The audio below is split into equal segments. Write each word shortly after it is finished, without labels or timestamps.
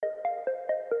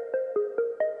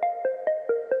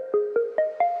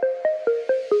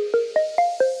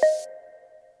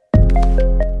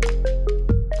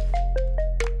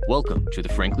Welcome to the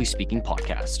Frankly Speaking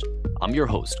podcast. I'm your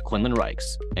host, Quinlan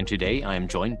Reichs, and today I am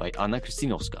joined by Anna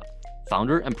Krzyzewska,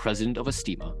 founder and president of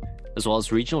Estima, as well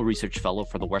as regional research fellow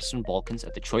for the Western Balkans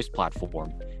at the Choice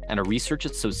Platform and a research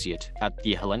associate at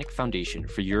the Hellenic Foundation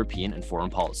for European and Foreign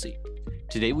Policy.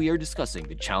 Today we are discussing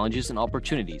the challenges and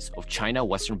opportunities of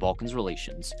China-Western Balkans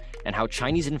relations and how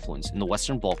Chinese influence in the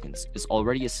Western Balkans is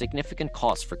already a significant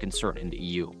cause for concern in the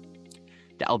EU.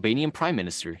 The Albanian Prime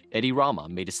Minister, Edi Rama,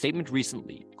 made a statement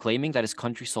recently claiming that his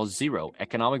country saw zero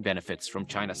economic benefits from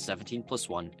China's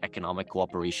 17+1 economic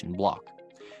cooperation bloc.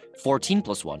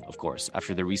 14+1, of course,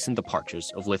 after the recent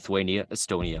departures of Lithuania,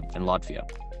 Estonia, and Latvia.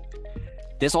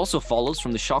 This also follows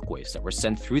from the shockwaves that were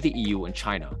sent through the EU and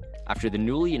China after the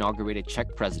newly inaugurated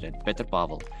Czech president, Petr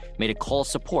Pavel, made a call of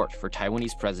support for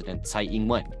Taiwanese President Tsai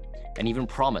Ing-wen and even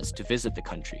promised to visit the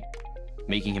country,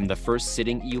 making him the first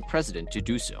sitting EU president to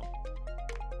do so.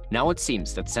 Now it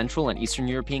seems that Central and Eastern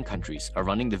European countries are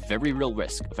running the very real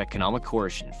risk of economic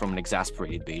coercion from an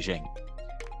exasperated Beijing.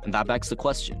 And that begs the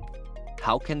question,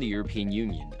 how can the European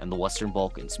Union and the Western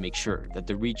Balkans make sure that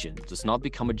the region does not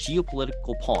become a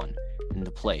geopolitical pawn in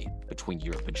the play between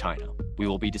Europe and China? We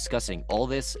will be discussing all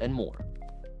this and more.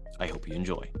 I hope you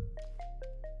enjoy.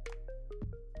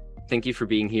 Thank you for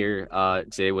being here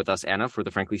today with us, Anna, for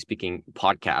the Frankly Speaking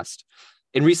podcast.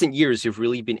 In recent years, you've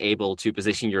really been able to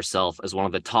position yourself as one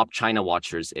of the top China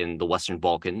watchers in the Western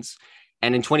Balkans.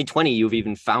 And in 2020, you've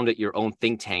even founded your own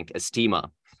think tank, Estima,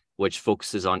 which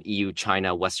focuses on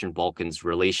EU-China Western Balkans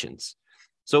relations.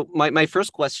 So my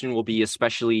first question will be,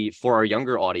 especially for our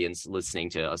younger audience listening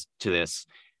to this,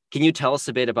 can you tell us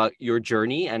a bit about your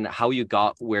journey and how you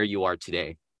got where you are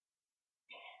today?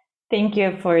 Thank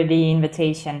you for the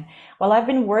invitation. Well, I've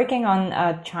been working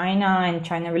on China and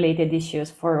China-related issues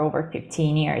for over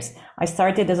 15 years. I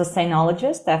started as a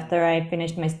sinologist after I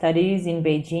finished my studies in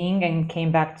Beijing and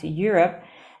came back to Europe.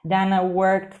 Then I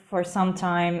worked for some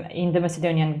time in the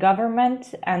Macedonian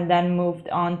government and then moved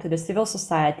on to the civil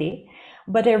society.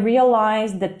 But I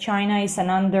realized that China is an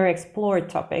underexplored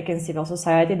topic in civil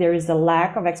society. There is a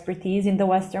lack of expertise in the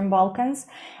Western Balkans.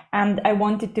 And I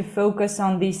wanted to focus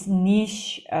on this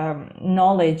niche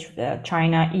knowledge,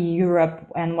 China, Europe,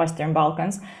 and Western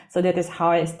Balkans. So that is how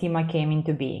Estima came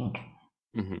into being.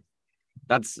 Mm-hmm.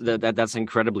 That's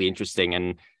incredibly interesting.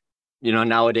 And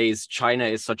nowadays China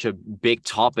is such a big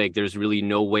topic. There's really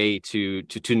no way to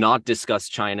not discuss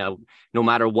China, no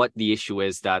matter what the issue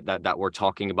is that we're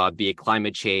talking about, be it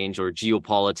climate change or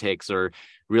geopolitics or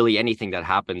really anything that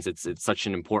happens. It's such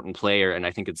an important player, and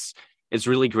I think it's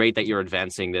really great that you're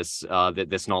advancing this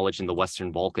knowledge in the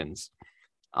Western Balkans.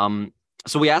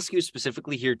 So we ask you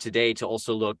specifically here today to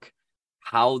also look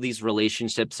how these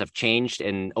relationships have changed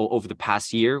over the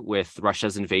past year with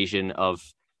Russia's invasion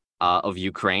of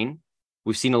Ukraine.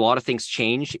 We've seen a lot of things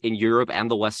change in Europe and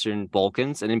the Western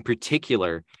Balkans, and in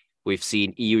particular, we've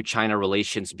seen EU-China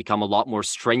relations become a lot more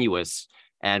strenuous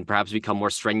and perhaps become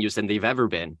more strenuous than they've ever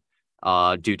been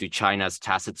due to China's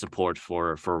tacit support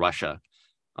for Russia.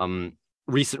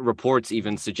 Recent reports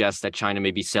even suggest that China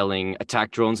may be selling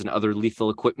attack drones and other lethal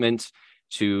equipment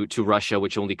to Russia,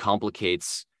 which only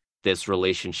complicates this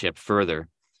relationship further.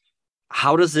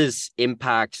 How does this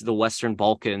impact the Western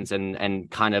Balkans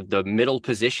and kind of the middle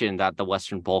position that the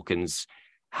Western Balkans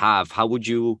have? How would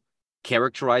you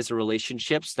characterize the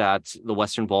relationships that the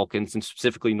Western Balkans and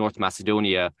specifically North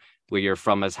Macedonia, where you're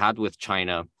from, has had with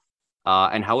China?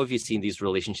 And how have you seen these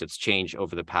relationships change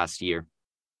over the past year?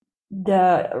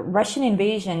 The Russian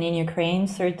invasion in Ukraine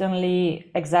certainly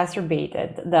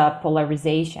exacerbated the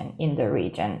polarization in the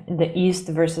region, the East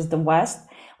versus the West,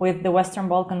 with the Western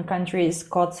Balkan countries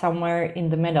caught somewhere in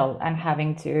the middle and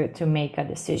having to make a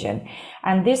decision.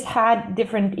 And this had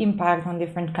different impact on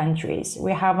different countries.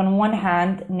 We have on one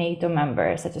hand NATO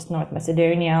members such as North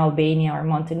Macedonia, Albania, or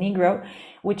Montenegro,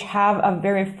 which have a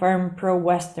very firm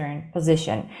pro-Western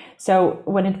position. So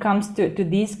when it comes to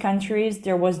these countries,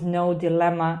 there was no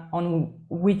dilemma on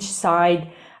which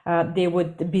side they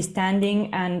would be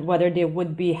standing and whether they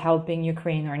would be helping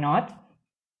Ukraine or not.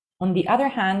 On the other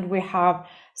hand, we have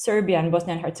Serbia and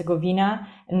Bosnia and Herzegovina,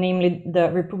 namely the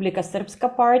Republika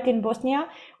Srpska part in Bosnia,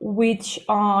 which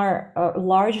are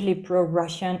largely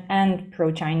pro-Russian and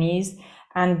pro-Chinese,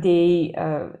 and they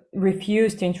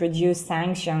refuse to introduce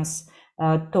sanctions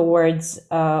towards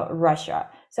Russia.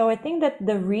 So I think that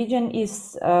the region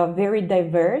is very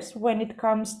diverse when it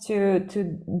comes to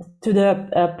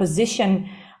the position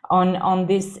on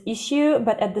this issue,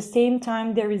 but at the same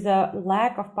time, there is a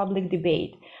lack of public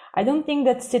debate. I don't think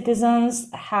that citizens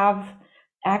have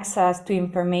access to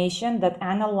information that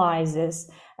analyzes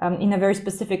in a very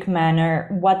specific manner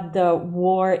what the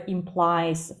war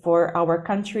implies for our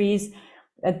countries,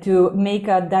 to make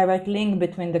a direct link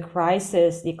between the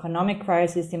crisis, the economic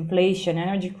crisis, inflation,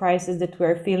 energy crisis that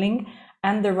we're feeling,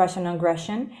 and the Russian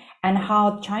aggression, and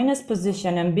how China's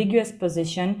position, ambiguous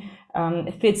position,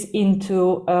 fits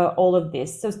into all of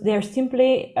this. So they're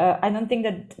simply, I don't think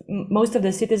that most of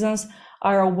the citizens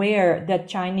are aware that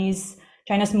China's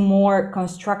more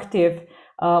constructive,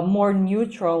 more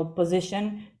neutral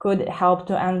position could help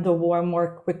to end the war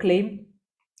more quickly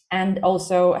and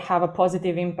also have a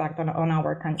positive impact on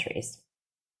our countries.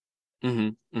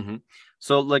 Mm-hmm, mm-hmm.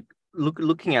 So like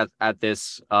looking at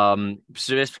this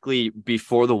specifically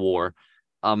before the war,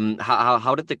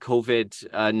 how did the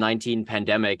COVID-19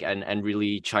 pandemic and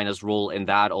really China's role in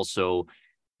that also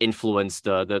influence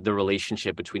the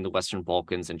relationship between the Western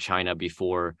Balkans and China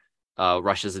before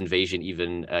Russia's invasion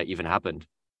even happened?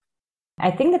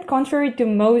 I think that contrary to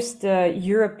most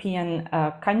European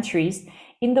countries,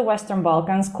 in the Western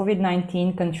Balkans,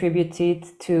 COVID-19 contributed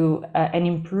to an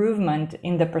improvement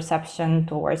in the perception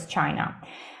towards China.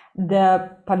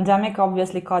 The pandemic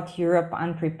obviously caught Europe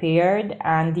unprepared,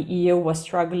 and the EU was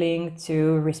struggling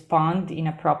to respond in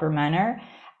a proper manner,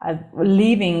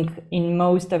 leaving in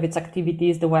most of its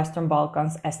activities the Western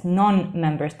Balkans as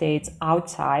non-member states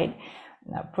outside.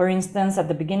 For instance, at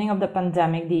the beginning of the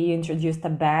pandemic, the EU introduced a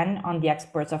ban on the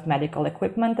exports of medical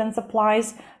equipment and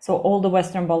supplies. So all the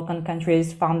Western Balkan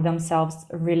countries found themselves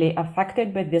really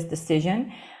affected by this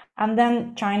decision. And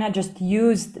then China just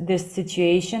used this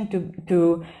situation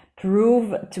to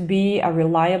prove to be a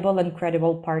reliable and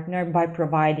credible partner by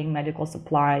providing medical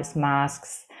supplies,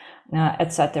 masks,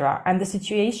 etc. And the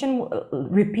situation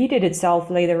repeated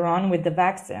itself later on with the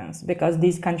vaccines, because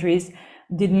these countries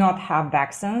did not have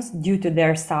vaccines due to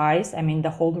their size. I mean, the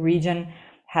whole region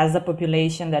has a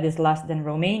population that is less than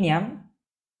Romania.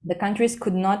 The countries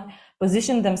could not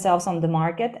position themselves on the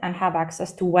market and have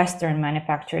access to Western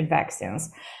manufactured vaccines.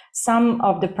 Some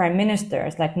of the prime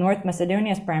ministers, like North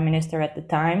Macedonia's prime minister at the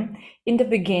time, in the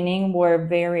beginning were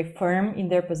very firm in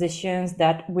their positions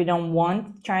that we don't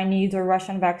want Chinese or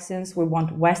Russian vaccines, we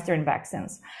want Western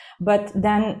vaccines. But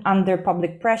then under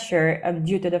public pressure,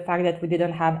 due to the fact that we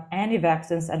didn't have any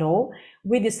vaccines at all,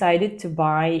 we decided to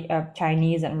buy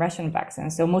Chinese and Russian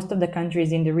vaccines. So most of the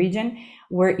countries in the region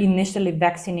were initially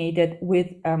vaccinated with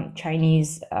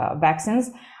Chinese vaccines.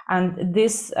 And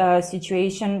this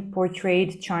situation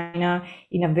portrayed China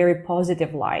in a very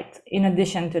positive light, in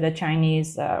addition to the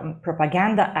Chinese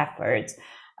propaganda efforts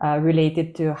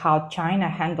related to how China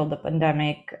handled the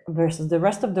pandemic versus the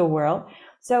rest of the world.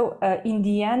 So in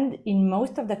the end, in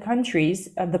most of the countries,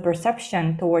 the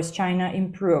perception towards China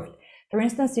improved. For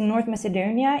instance, in North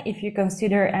Macedonia, if you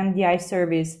consider NDI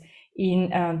service in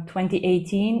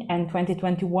 2018 and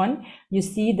 2021, you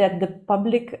see that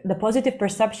the positive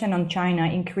perception on China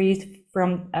increased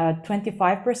from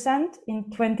 25% in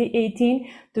 2018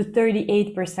 to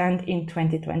 38% in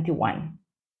 2021.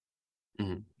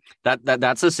 Mm-hmm.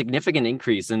 That's a significant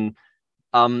increase. And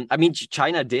I mean,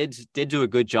 China did do a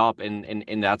good job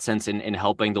in that sense in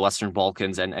helping the Western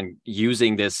Balkans and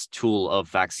using this tool of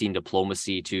vaccine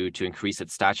diplomacy to increase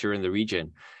its stature in the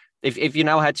region. If you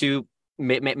now had to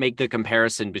make the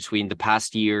comparison between the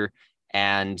past year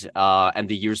and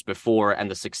the years before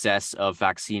and the success of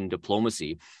vaccine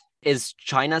diplomacy, is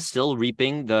China still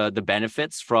reaping the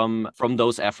benefits from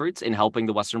those efforts in helping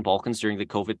the Western Balkans during the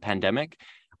COVID pandemic?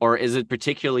 Or is it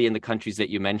particularly in the countries that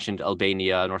you mentioned,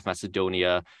 Albania, North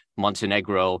Macedonia,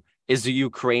 Montenegro, is the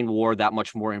Ukraine war that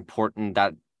much more important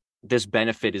that this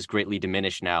benefit is greatly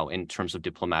diminished now in terms of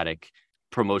diplomatic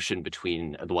promotion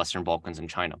between the Western Balkans and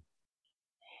China?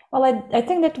 Well, I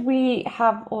think that we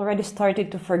have already started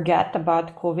to forget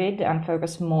about COVID and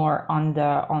focus more on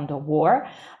the war.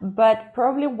 But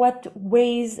probably what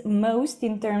weighs most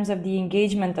in terms of the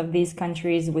engagement of these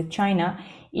countries with China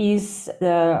is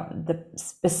the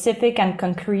specific and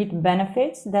concrete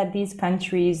benefits that these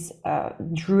countries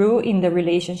drew in the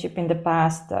relationship in the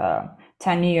past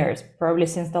 10 years, probably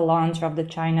since the launch of the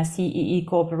China CEE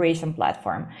cooperation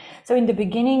platform. So in the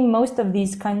beginning, most of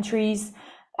these countries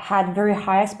had very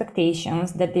high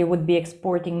expectations that they would be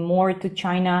exporting more to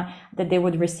China, that they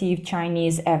would receive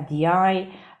Chinese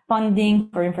FDI funding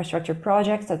for infrastructure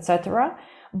projects, etc.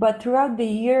 But throughout the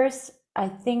years, I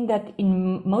think that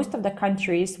in most of the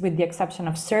countries, with the exception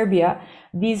of Serbia,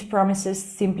 these promises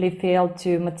simply failed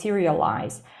to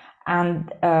materialize.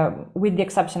 And with the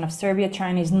exception of Serbia,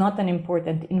 China is not an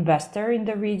important investor in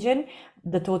the region.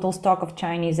 The total stock of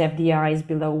Chinese FDI is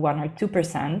below 1 or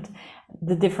 2%.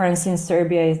 The difference in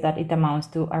Serbia is that it amounts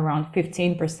to around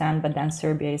 15%, but then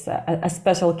Serbia is a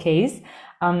special case,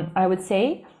 I would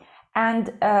say.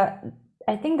 And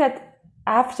I think that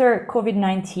after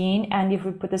COVID-19, and if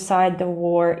we put aside the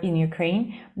war in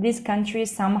Ukraine, these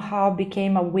countries somehow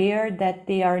became aware that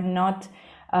they are not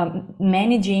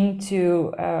managing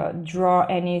to draw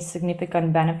any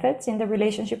significant benefits in the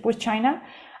relationship with China.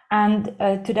 And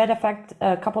to that effect,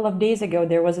 a couple of days ago,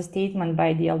 there was a statement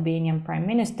by the Albanian Prime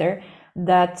Minister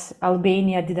that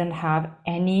Albania didn't have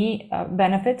any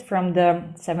benefit from the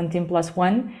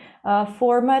 17+1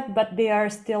 format, but they are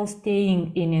still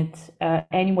staying in it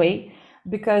anyway,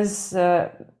 because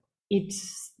it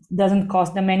doesn't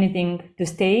cost them anything to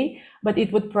stay, but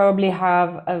it would probably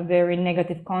have a very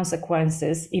negative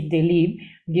consequences if they leave,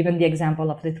 given the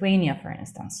example of Lithuania, for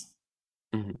instance.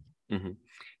 Mm-hmm. Mm-hmm.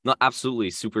 No, absolutely.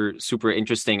 Super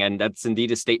interesting. And that's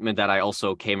indeed a statement that I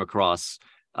also came across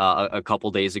a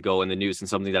couple days ago in the news, and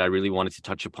something that I really wanted to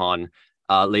touch upon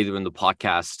later in the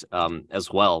podcast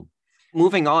as well.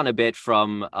 Moving on a bit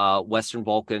from Western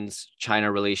Balkans,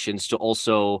 China relations to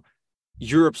also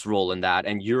Europe's role in that,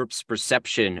 and Europe's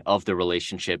perception of the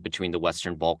relationship between the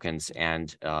Western Balkans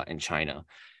and China.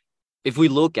 If we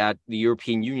look at the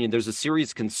European Union, there's a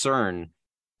serious concern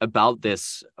about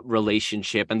this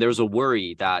relationship, and there's a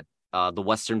worry that the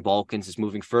Western Balkans is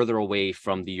moving further away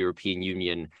from the European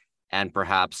Union and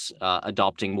perhaps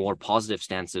adopting more positive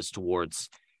stances towards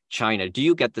China. Do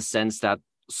you get the sense that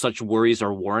such worries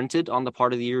are warranted on the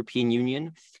part of the European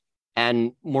Union?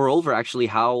 And moreover, actually,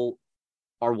 how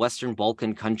are Western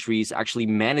Balkan countries actually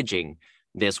managing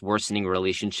this worsening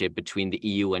relationship between the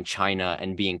EU and China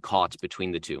and being caught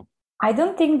between the two? I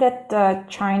don't think that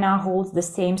China holds the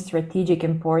same strategic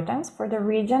importance for the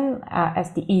region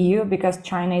as the EU, because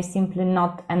China is simply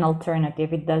not an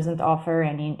alternative. It doesn't offer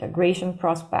any integration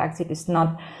prospects. It is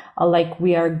not like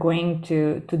we are going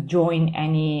to join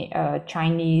any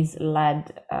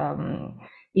Chinese-led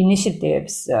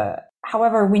initiatives.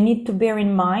 However, we need to bear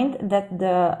in mind that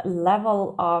the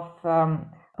level of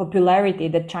popularity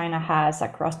that China has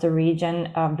across the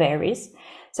region varies.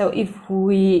 So if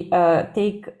we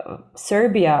take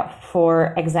Serbia,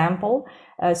 for example,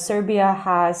 Serbia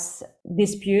has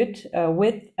dispute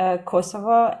with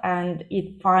Kosovo, and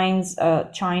it finds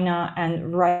China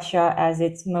and Russia as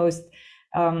its most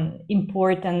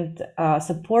important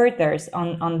supporters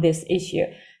on this issue.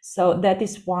 So that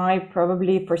is why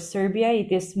probably for Serbia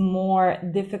it is more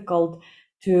difficult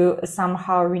to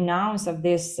somehow renounce of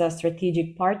this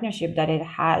strategic partnership that it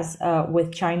has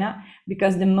with China,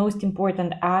 because the most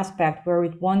important aspect where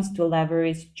it wants to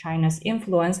leverage China's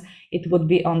influence, it would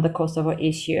be on the Kosovo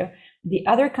issue. The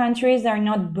other countries are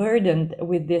not burdened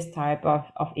with this type of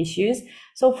issues.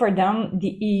 So for them, the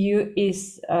EU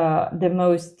is the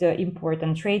most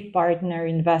important trade partner,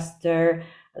 investor,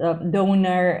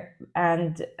 donor,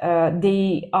 and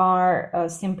they are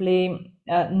simply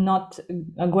not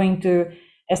going to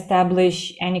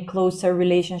establish any closer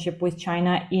relationship with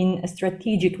China in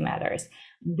strategic matters.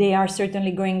 They are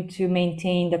certainly going to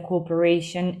maintain the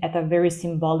cooperation at a very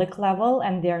symbolic level,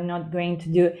 and they are not going to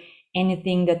do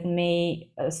anything that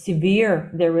may sever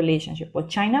their relationship with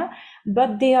China,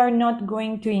 but they are not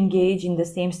going to engage in the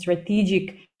same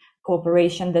strategic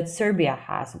cooperation that Serbia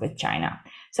has with China.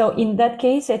 So in that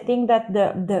case, I think that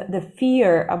the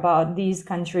fear about these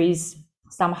countries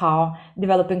somehow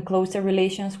developing closer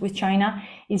relations with China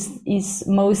is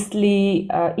mostly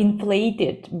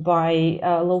inflated by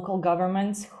local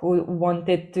governments who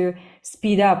wanted to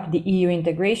speed up the EU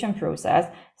integration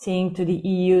process, saying to the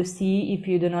EU, see, if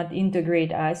you do not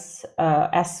integrate us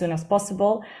as soon as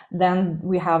possible, then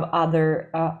we have other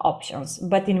options.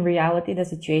 But in reality, the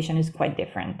situation is quite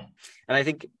different. And I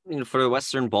think, for the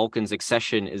Western Balkans,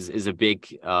 accession is a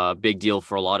big deal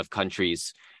for a lot of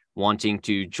countries wanting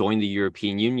to join the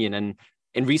European Union. And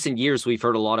in recent years, we've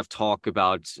heard a lot of talk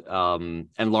about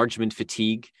enlargement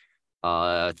fatigue,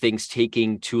 things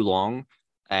taking too long,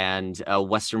 and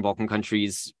Western Balkan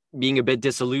countries being a bit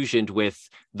disillusioned with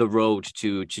the road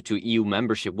to EU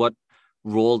membership. What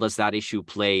role does that issue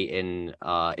play in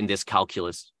this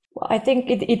calculus? Well, I think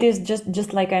it is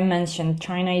just like I mentioned.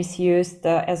 China is used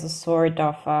as a sort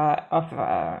of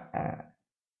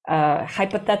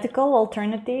hypothetical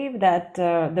alternative that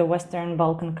the Western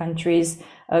Balkan countries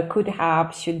could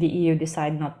have should the EU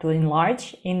decide not to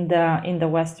enlarge in the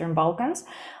Western Balkans.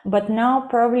 But now,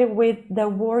 probably with the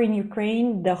war in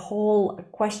Ukraine, the whole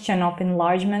question of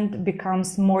enlargement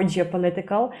becomes more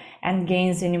geopolitical and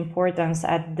gains in importance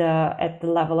at the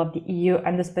level of the EU,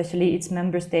 and especially its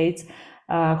member states,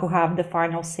 who have the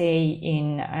final say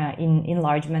in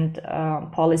enlargement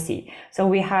policy. So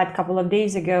we had a couple of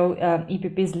days ago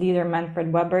EPP's leader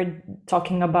Manfred Weber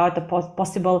talking about the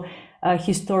possible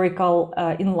historical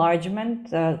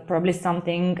enlargement, probably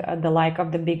something the like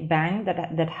of the Big Bang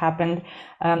that happened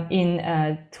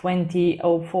in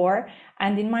 2004.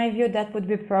 And in my view, that would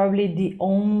be probably the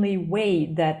only way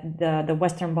that the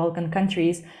Western Balkan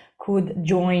countries could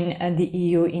join the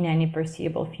EU in any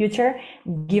foreseeable future,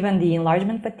 given the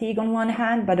enlargement fatigue on one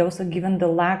hand, but also given the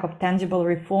lack of tangible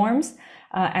reforms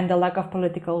and the lack of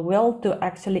political will to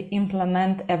actually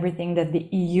implement everything that the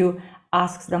EU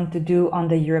asks them to do on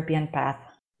the European path.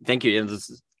 Thank you. This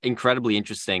is incredibly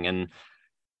interesting, and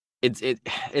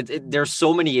there's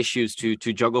so many issues to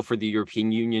juggle for the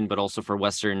European Union, but also for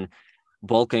Western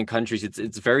Balkan countries.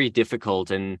 It's very difficult,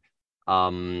 and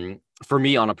for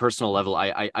me, on a personal level,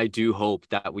 I do hope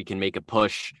that we can make a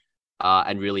push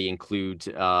and really include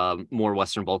more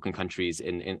Western Balkan countries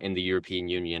in the European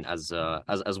Union as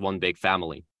one big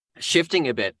family. Shifting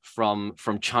a bit from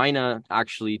China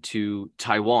actually to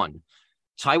Taiwan.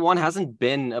 Taiwan hasn't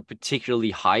been a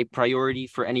particularly high priority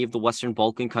for any of the Western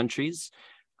Balkan countries,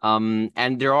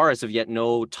 and there are as of yet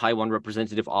no Taiwan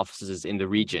representative offices in the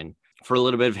region. For a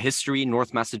little bit of history,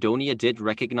 North Macedonia did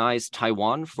recognize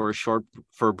Taiwan for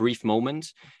a brief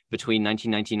moment between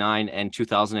 1999 and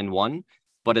 2001,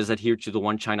 but has adhered to the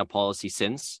One China policy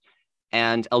since.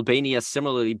 And Albania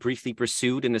similarly briefly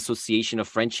pursued an association of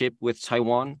friendship with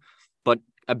Taiwan, but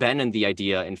abandoned the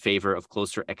idea in favor of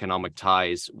closer economic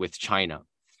ties with China.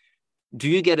 Do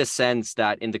you get a sense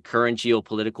that in the current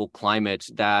geopolitical climate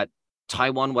that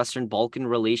Taiwan-Western Balkan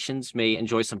relations may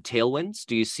enjoy some tailwinds?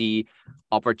 Do you see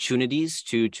opportunities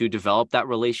to develop that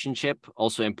relationship,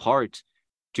 also in part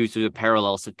due to the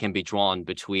parallels that can be drawn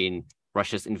between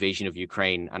Russia's invasion of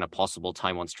Ukraine and a possible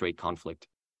Taiwan Strait conflict?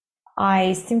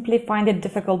 I simply find it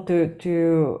difficult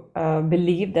to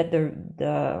believe that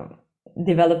the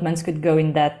developments could go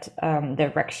in that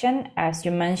direction. As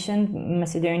you mentioned,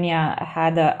 Macedonia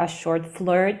had a short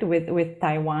flirt with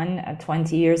Taiwan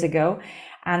 20 years ago,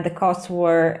 and the costs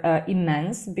were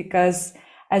immense because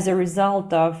as a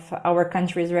result of our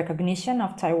country's recognition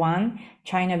of Taiwan,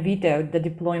 China vetoed the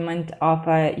deployment of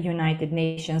a United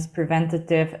Nations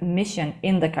preventative mission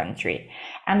in the country.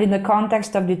 And in the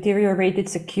context of deteriorated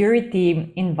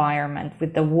security environment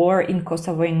with the war in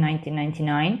Kosovo in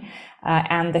 1999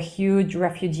 and the huge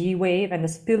refugee wave and the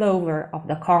spillover of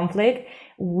the conflict,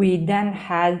 we then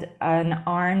had an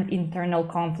armed internal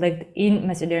conflict in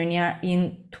Macedonia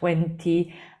in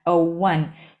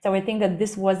 2001. So I think that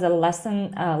this was a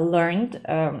lesson learned.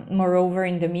 Moreover,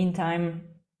 in the meantime,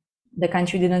 the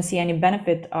country didn't see any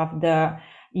benefit of the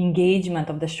engagement,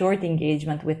 of the short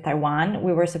engagement with Taiwan.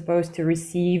 We were supposed to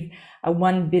receive a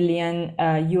 1 billion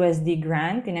USD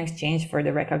grant in exchange for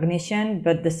the recognition,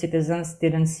 but the citizens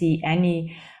didn't see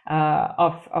any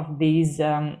of these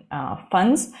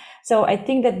funds. So I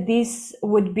think that this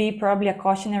would be probably a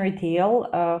cautionary tale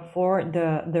for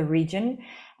the region.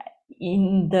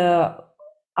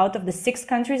 Out of the 6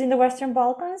 countries in the Western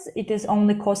Balkans, it is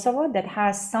only Kosovo that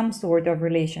has some sort of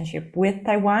relationship with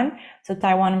Taiwan. So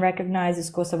Taiwan recognizes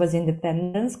Kosovo's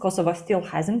independence. Kosovo still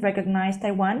hasn't recognized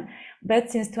Taiwan, but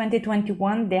since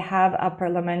 2021, they have a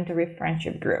parliamentary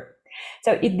friendship group.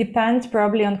 So it depends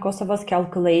probably on Kosovo's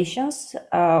calculations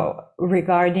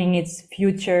regarding its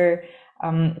future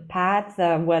path,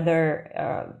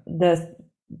 whether the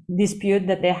dispute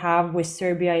that they have with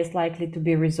Serbia is likely to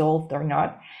be resolved or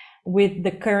not. With the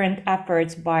current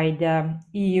efforts by the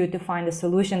EU to find a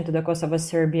solution to the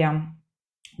Kosovo-Serbia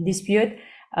dispute,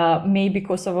 maybe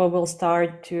Kosovo will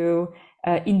start to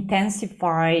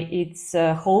intensify its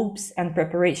hopes and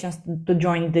preparations to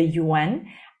join the UN.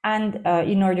 And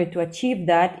in order to achieve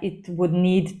that, it would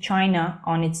need China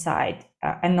on its side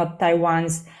and not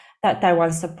Taiwan's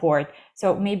support.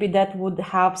 So maybe that would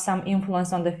have some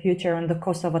influence on the future on the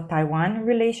Kosovo-Taiwan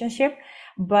relationship.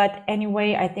 But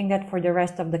anyway, I think that for the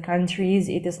rest of the countries,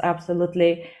 it is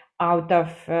absolutely out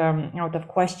of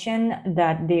question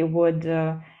that they would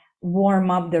warm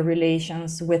up the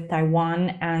relations with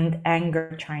Taiwan and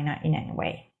anger China in any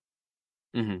way.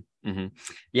 Mm-hmm, mm-hmm.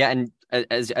 Yeah, and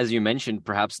as you mentioned,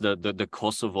 perhaps the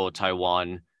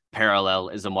Kosovo-Taiwan parallel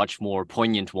is a much more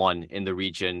poignant one in the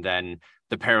region than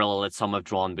the parallel that some have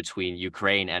drawn between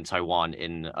Ukraine and Taiwan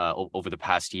in over the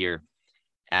past year.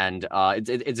 And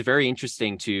it's very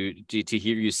interesting to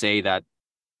hear you say that,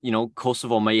 you know,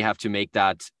 Kosovo may have to make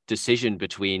that decision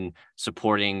between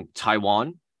supporting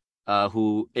Taiwan,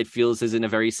 who it feels is in a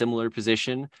very similar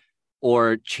position,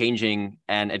 or changing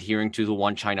and adhering to the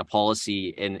One China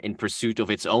policy in pursuit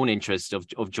of its own interest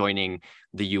of joining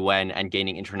the UN and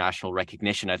gaining international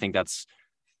recognition. I think that's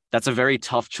a very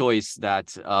tough choice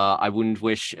that I wouldn't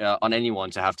wish on anyone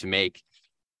to have to make.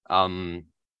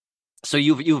 So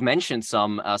you've mentioned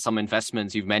some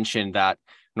investments. You've mentioned that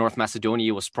North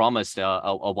Macedonia was promised a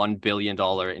 $1 billion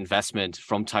investment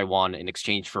from Taiwan in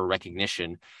exchange for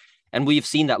recognition. And we've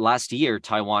seen that last year,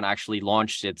 Taiwan actually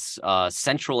launched its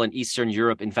Central and Eastern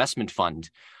Europe Investment Fund,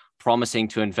 promising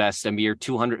to invest a mere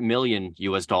 $200 million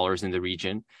in the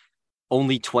region,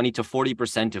 only 20 to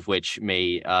 40% of which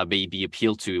may be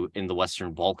appealed to in the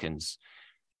Western Balkans.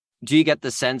 Do you get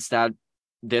the sense that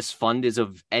this fund is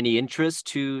of any interest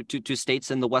to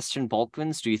states in the Western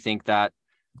Balkans? Do you think that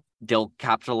they'll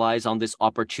capitalize on this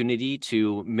opportunity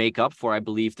to make up for, I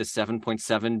believe, the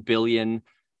 $7.7 billion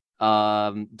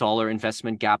dollar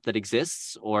investment gap that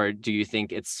exists, or do you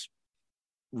think it's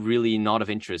really not of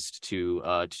interest to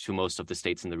most of the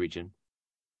states in the region?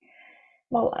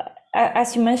 Well,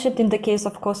 as you mentioned in the case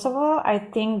of Kosovo, I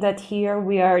think that here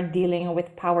we are dealing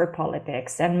with power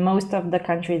politics, and most of the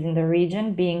countries in the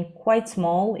region, being quite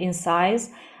small in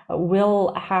size,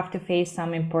 will have to face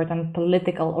some important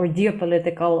political or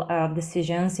geopolitical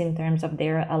decisions in terms of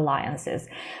their alliances.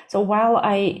 So while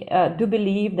I do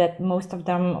believe that most of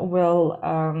them will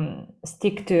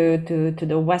stick to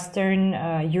the Western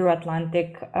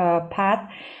Euro-Atlantic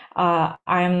path,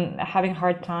 I'm having a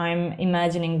hard time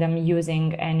imagining them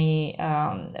using any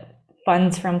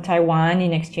funds from Taiwan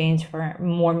in exchange for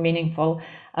more meaningful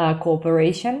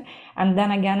cooperation. And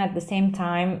then again, at the same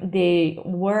time, they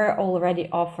were already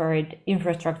offered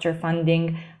infrastructure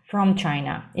funding from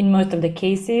China. In most of the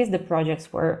cases, the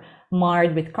projects were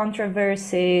marred with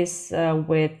controversies,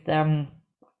 with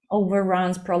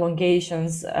overruns,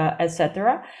 prolongations,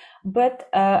 etc. But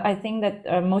I think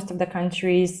that most of the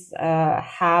countries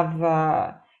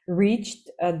have reached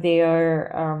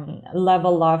their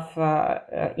level of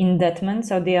indebtedness,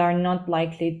 so they are not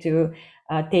likely to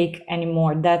take any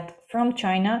more debt from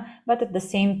China, but at the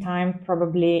same time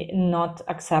probably not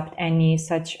accept any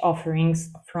such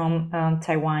offerings from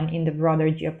Taiwan in the broader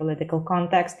geopolitical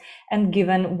context, and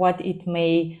given what it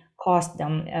may cost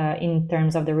them in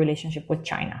terms of the relationship with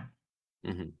China.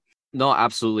 Mm-hmm. No,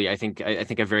 absolutely. I think I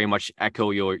very much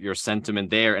echo your sentiment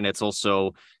there, and it's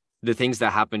also the things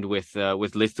that happened with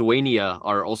Lithuania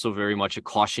are also very much a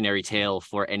cautionary tale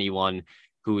for anyone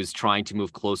who is trying to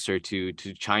move closer to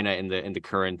China in the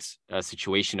current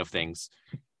situation of things.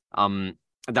 That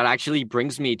actually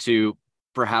brings me to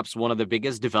perhaps one of the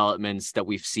biggest developments that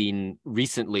we've seen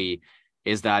recently,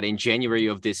 is that in January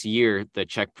of this year, the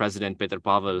Czech president Petr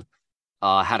Pavel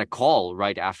had a call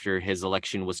right after his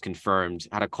election was confirmed,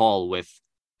 had a call with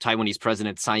Taiwanese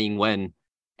President Tsai Ing-wen,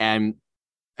 and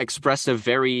expressed a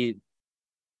very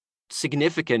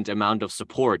significant amount of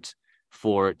support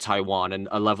for Taiwan, and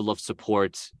a level of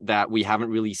support that we haven't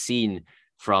really seen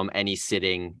from any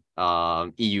sitting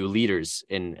EU leaders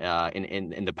in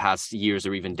the past years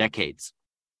or even decades.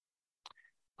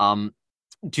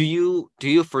 Do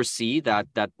you foresee that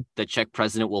the Czech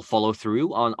president will follow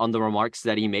through on the remarks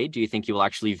that he made? Do you think he will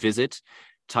actually visit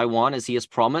Taiwan as he has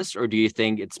promised, or do you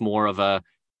think it's more of a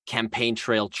campaign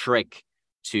trail trick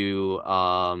to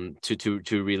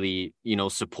really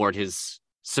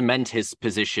cement his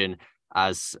position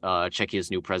as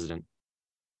Czechia's new president?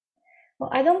 Well,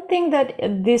 I don't think that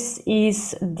this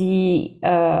is the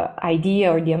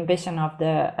idea or the ambition of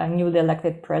the newly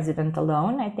elected president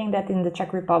alone. I think that in the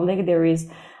Czech Republic there is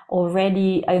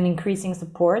already an increasing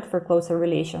support for closer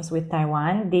relations with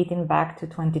Taiwan, dating back to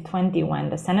 2020 when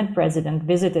the Senate president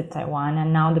visited Taiwan,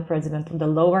 and now the president of the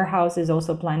lower house is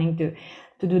also planning to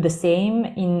do the same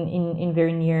in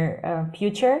very near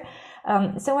future.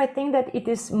 So I think that it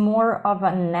is more of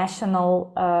a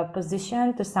national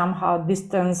position to somehow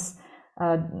distance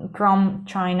from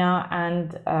China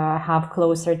and have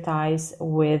closer ties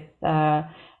with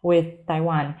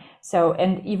Taiwan. So,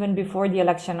 and even before the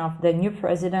election of the new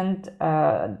president,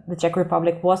 the Czech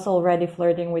Republic was already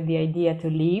flirting with the idea to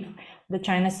leave the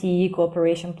China-CEE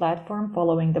cooperation platform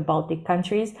following the Baltic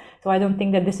countries. So I don't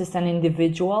think that this is an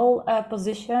individual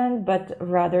position, but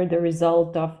rather the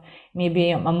result of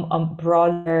maybe a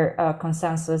broader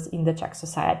consensus in the Czech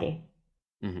society.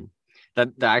 Mm-hmm.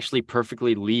 That actually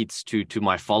perfectly leads to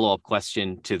my follow-up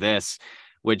question to this,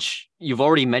 which you've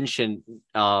already mentioned.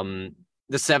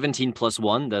 The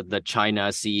 17+1, the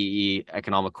China-CEE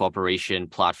economic cooperation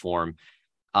platform,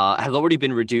 has already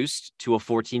been reduced to a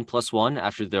 14+1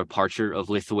 after the departure of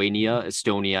Lithuania,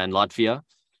 Estonia, and Latvia.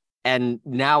 And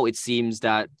now it seems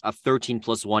that a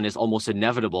 13+1 is almost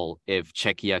inevitable if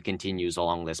Czechia continues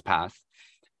along this path.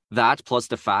 That, plus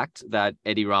the fact that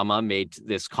Edi Rama made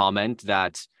this comment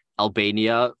that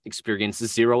Albania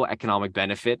experiences zero economic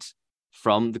benefit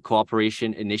from the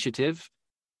cooperation initiative.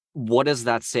 What does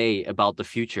that say about the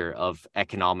future of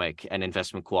economic and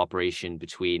investment cooperation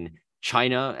between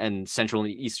China and Central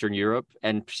and Eastern Europe,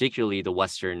 and particularly the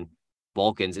Western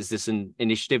Balkans? Is this an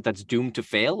initiative that's doomed to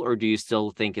fail, or do you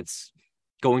still think it's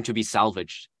going to be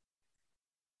salvaged?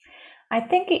 I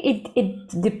think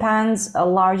it depends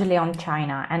largely on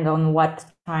China and on what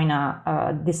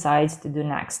China decides to do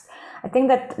next. I think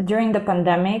that during the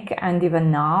pandemic and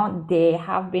even now, they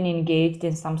have been engaged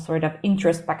in some sort of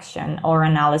introspection or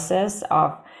analysis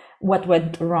of what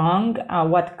went wrong,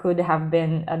 what could have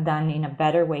been done in a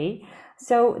better way.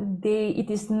 So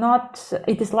it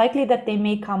is likely that they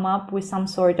may come up with some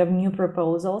sort of new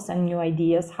proposals and new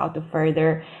ideas how to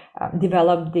further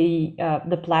develop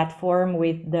the platform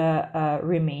with the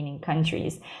remaining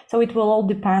countries. So it will all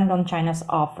depend on China's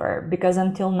offer, because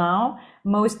until now,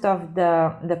 most of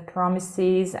the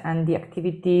promises and the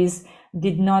activities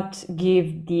did not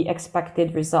give the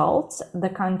expected results. The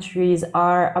countries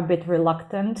are a bit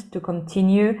reluctant to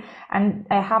continue, and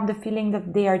I have the feeling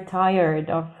that they are tired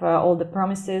of all the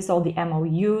promises, all the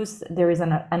MOUs. There is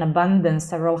an abundance,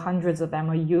 several hundreds of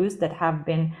MOUs that have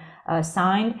been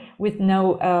signed with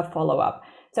no follow-up.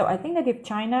 So I think that if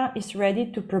China is ready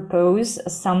to propose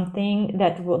something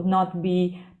that would not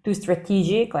be too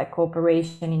strategic, like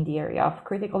cooperation in the area of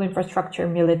critical infrastructure,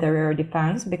 military or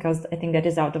defense, because I think that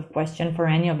is out of question for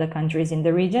any of the countries in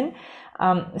the region.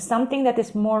 Something that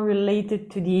is more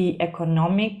related to the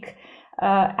economic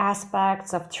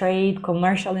aspects of trade,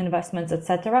 commercial investments,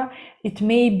 etc. It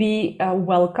may be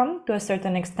welcome to a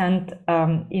certain extent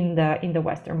in the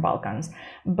Western Balkans,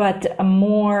 but a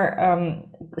more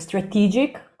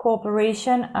strategic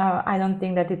cooperation, I don't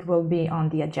think that it will be on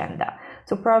the agenda.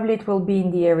 So probably it will be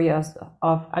in the areas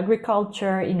of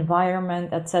agriculture,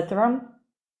 environment, etc.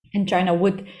 And China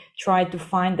would try to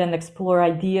find and explore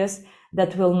ideas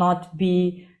that will not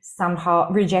be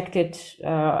somehow rejected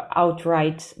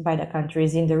outright by the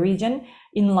countries in the region,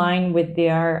 in line with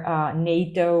their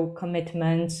NATO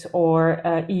commitments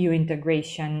or EU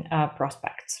integration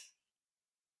prospects.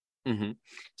 Mm-hmm.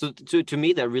 So to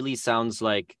me, that really sounds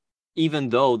like, even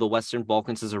though the Western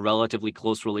Balkans has a relatively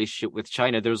close relationship with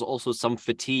China, there's also some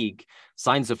fatigue,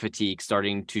 signs of fatigue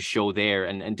starting to show there,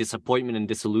 and disappointment and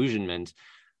disillusionment.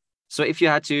 So if you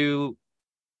had to,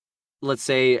 let's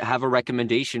say, have a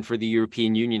recommendation for the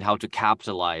European Union how to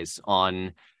capitalize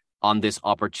on this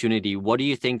opportunity, what do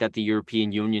you think that the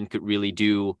European Union could really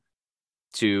do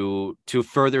to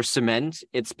further cement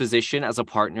its position as a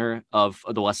partner of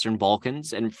the Western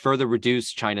Balkans and further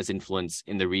reduce China's influence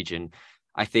in the region?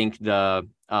 I think the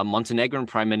Montenegrin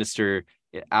prime minister,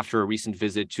 after a recent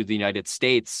visit to the United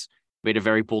States, made a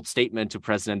very bold statement to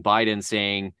President Biden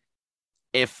saying,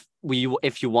 if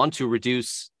you want to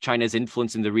reduce China's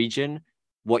influence in the region,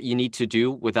 what you need to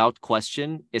do without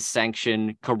question is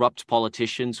sanction corrupt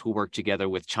politicians who work together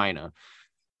with China.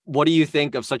 What do you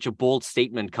think of such a bold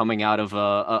statement coming out of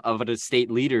a state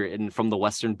leader from the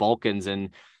Western Balkans? And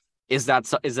is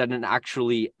that an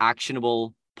actually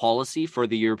actionable policy for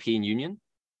the European Union?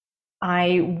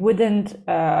 I wouldn't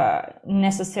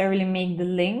necessarily make the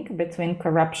link between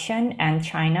corruption and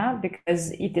China,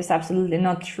 because it is absolutely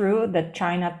not true that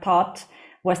China taught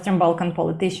Western Balkan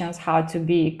politicians how to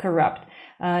be corrupt.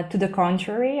 To the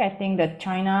contrary, I think that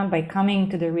China, by coming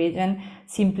to the region,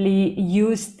 simply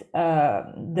used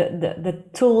the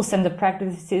tools and the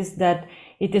practices that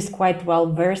it is quite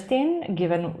well versed in,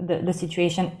 given the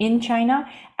situation in China,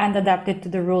 and adapted to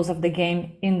the rules of the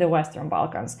game in the Western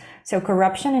Balkans. So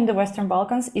corruption in the Western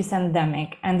Balkans is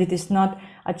endemic, and it is not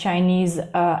a Chinese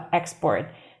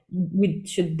export. We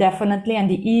should definitely, and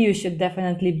the EU should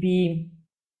definitely be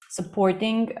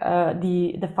supporting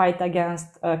the fight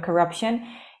against corruption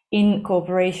in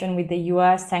cooperation with the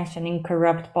US, sanctioning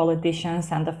corrupt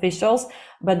politicians and officials.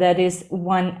 But that is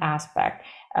one aspect.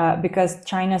 Because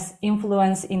China's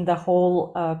influence in the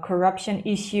whole corruption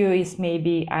issue is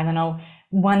maybe,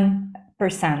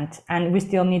 1%, and we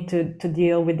still need to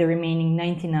deal with the remaining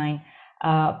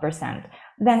 99%.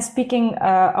 Then speaking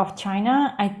of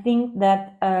China, I think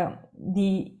that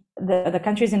the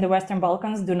countries in the Western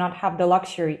Balkans do not have the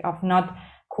luxury of not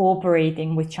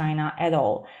cooperating with China at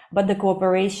all. But the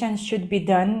cooperation should be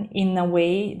done in a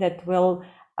way that will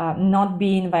not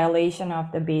be in violation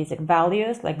of the basic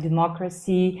values like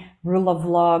democracy, rule of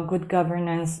law, good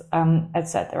governance,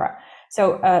 etc.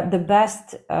 So the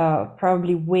best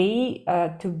probably way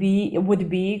would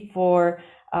be for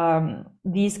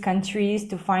these countries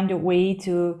to find a way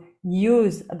to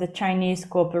use the Chinese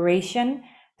cooperation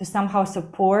to somehow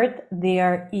support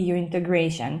their EU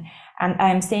integration. And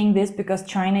I'm saying this because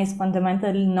China is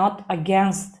fundamentally not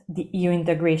against the EU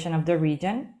integration of the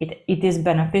region. It is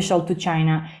beneficial to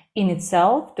China in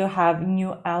itself to have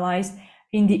new allies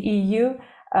in the EU.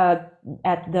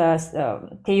 at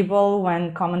the table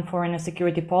when common foreign and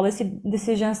security policy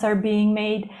decisions are being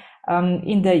made,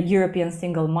 in the European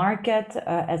single market,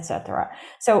 etc.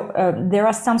 So there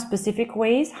are some specific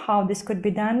ways how this could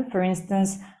be done. For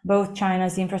instance, both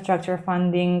China's infrastructure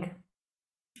funding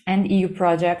and EU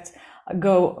projects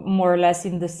go more or less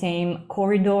in the same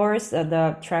corridors,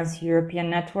 the Trans-European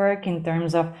network in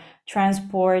terms of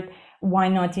transport. Why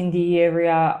not in the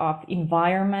area of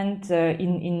environment,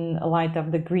 in light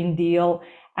of the Green Deal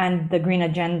and the Green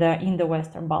Agenda in the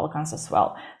Western Balkans as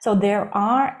well? So there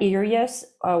are areas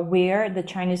where the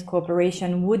Chinese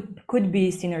cooperation could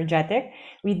be synergetic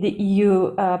with the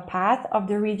EU path of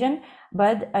the region,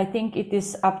 but I think it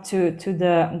is up to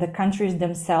the countries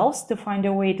themselves to find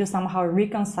a way to somehow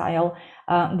reconcile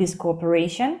this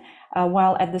cooperation,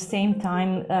 while at the same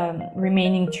time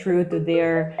remaining true to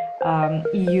their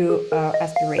EU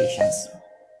aspirations.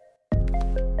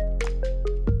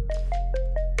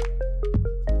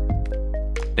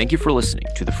 Thank you for listening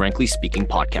to the Frankly Speaking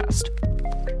podcast.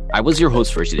 I was your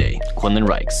host for today, Quinlan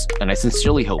Reichs, and I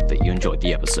sincerely hope that you enjoyed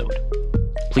the episode.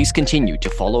 Please continue to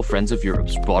follow Friends of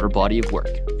Europe's broader body of work,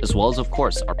 as well as, of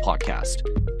course, our podcast,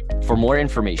 for more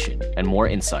information and more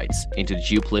insights into the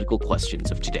geopolitical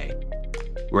questions of today.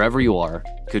 Wherever you are,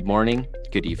 good morning,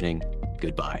 good evening,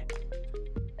 goodbye.